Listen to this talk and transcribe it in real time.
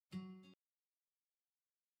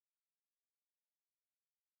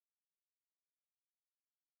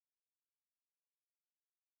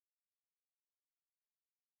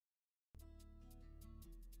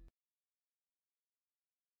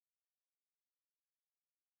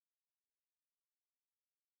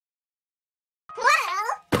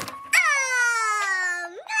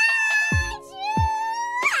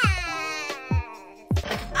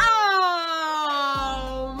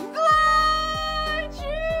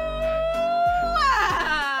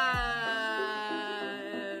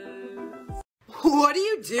What do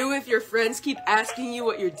you do if your friends keep asking you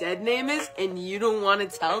what your dead name is and you don't want to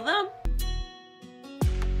tell them?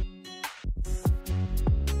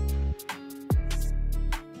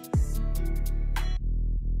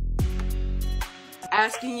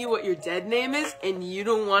 Asking you what your dead name is and you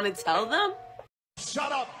don't want to tell them?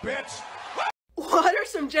 Shut up, bitch! What are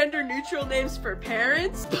some gender-neutral names for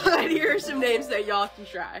parents? But here are some names that y'all can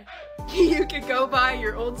try. You could go by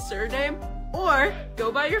your old surname, or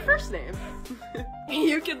go by your first name.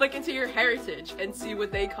 You could look into your heritage and see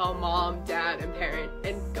what they call mom, dad, and parent,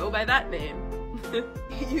 and go by that name.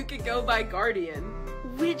 You could go by guardian,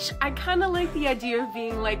 which I kinda like the idea of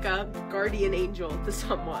being like a guardian angel to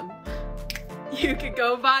someone. You could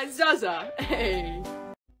go by Zaza, hey.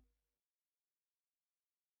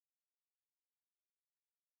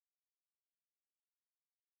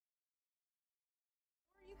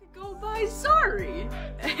 Go by Sorry,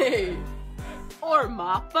 hey, or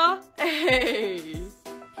Mappa, hey,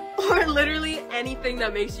 or literally anything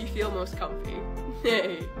that makes you feel most comfy,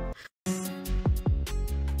 hey.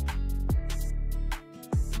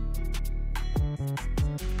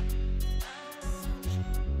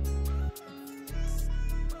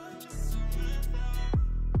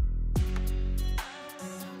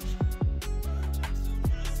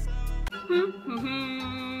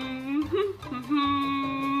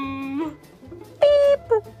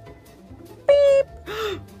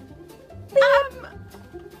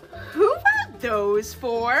 Who are those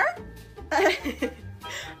for?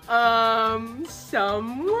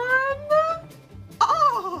 Someone?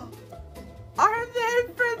 Oh, are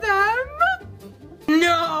they for them?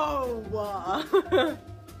 No!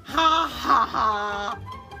 Ha ha ha!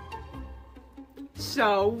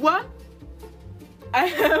 So, I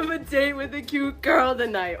have a date with a cute girl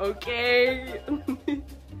tonight, okay?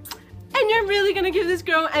 And you're really gonna give this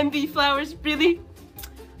girl MV flowers, really?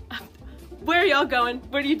 Where are y'all going?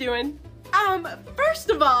 What are you doing? First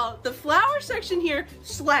of all, the flower section here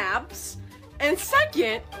slaps. And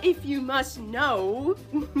second, if you must know,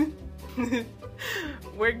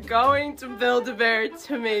 we're going to Build-A-Bear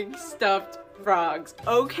to make stuffed frogs,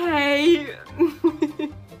 okay?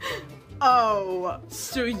 Oh,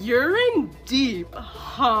 so you're in deep,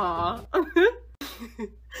 huh?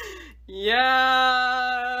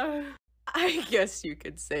 Yeah, I guess you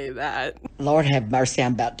could say that. Lord have mercy,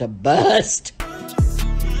 I'm about to bust.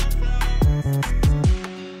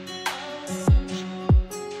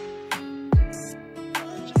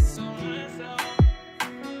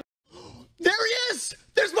 There he is!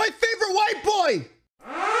 There's my favorite white boy!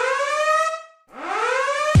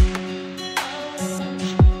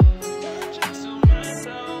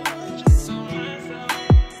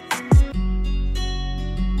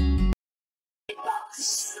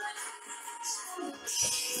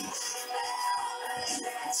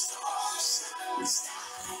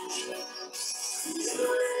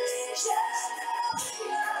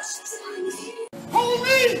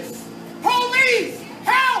 Police! Police!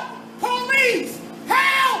 Help! Police!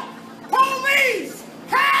 Help! Police!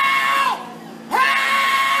 Help!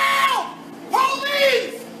 Help!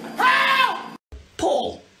 Police! Help!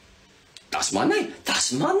 Paul! That's my name.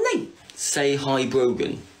 That's my name. Say hi,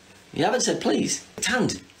 Brogan. You haven't said please.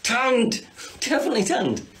 Tanned. Tanned. Definitely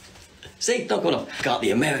tanned. See, not gone off. Got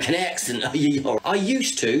the American accent. I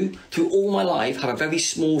used to, through all my life, have a very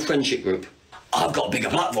small friendship group. I've got a bigger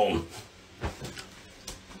platform.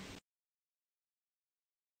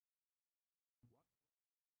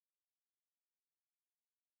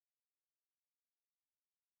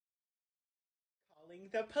 Calling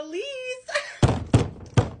the police.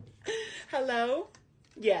 Hello?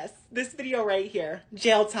 Yes, this video right here.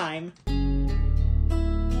 Jail time.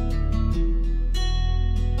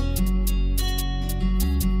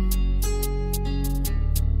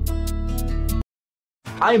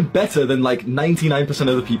 I'm better than like 99%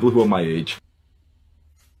 of the people who are my age.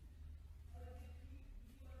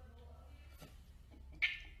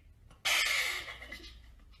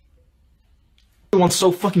 Everyone's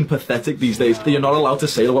so fucking pathetic these days that you're not allowed to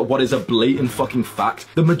say what is a blatant fucking fact.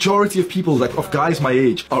 The majority of people, like of guys my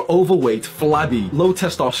age, are overweight, flabby, low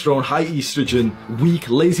testosterone, high estrogen, weak,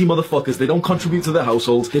 lazy motherfuckers. They don't contribute to their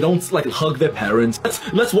households. They don't like hug their parents.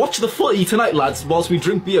 Let's watch the footy tonight, lads, whilst we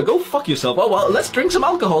drink beer. Go fuck yourself. Oh well, let's drink some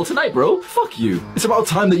alcohol tonight, bro. Fuck you. It's about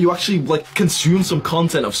time that you actually like consume some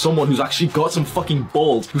content of someone who's actually got some fucking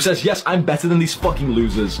balls, who says, yes, I'm better than these fucking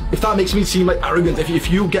losers. If that makes me seem like arrogant,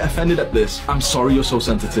 if you get offended at this, I'm sorry you're so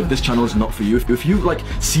sensitive. This channel is not for you. If you like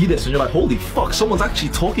see this and you're like, holy fuck, someone's actually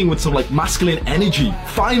talking with some like masculine energy.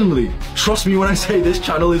 Finally, trust me when I say this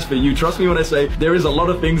channel is for you. Trust me when I say there is a lot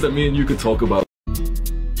of things that me and you could talk about.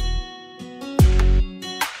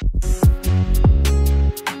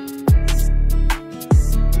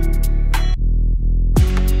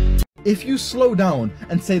 If you slow down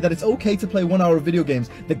and say that it's okay to play 1 hour of video games,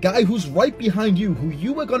 the guy who's right behind you, who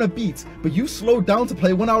you were gonna beat, but you slowed down to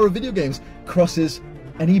play 1 hour of video games, crosses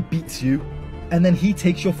and he beats you, and then he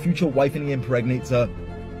takes your future wife and he impregnates her.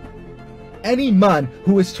 Any man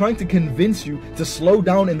who is trying to convince you to slow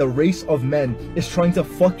down in the race of men is trying to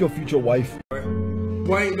fuck your future wife.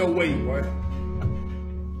 Boy, ain't no way, boy.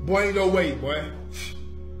 Boy, ain't no way, boy.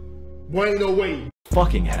 Boy, ain't no way.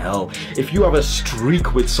 Fucking hell. If you have a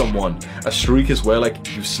streak with someone, a streak is where like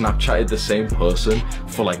you Snapchatted the same person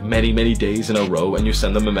for like many days in a row and you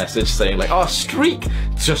send them a message saying like, oh, streak,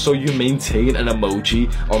 just so you maintain an emoji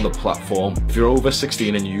on the platform. If you're over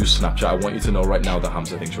 16 and you use Snapchat, I want you to know right now that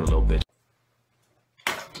Hamza thinks you're a little bitch.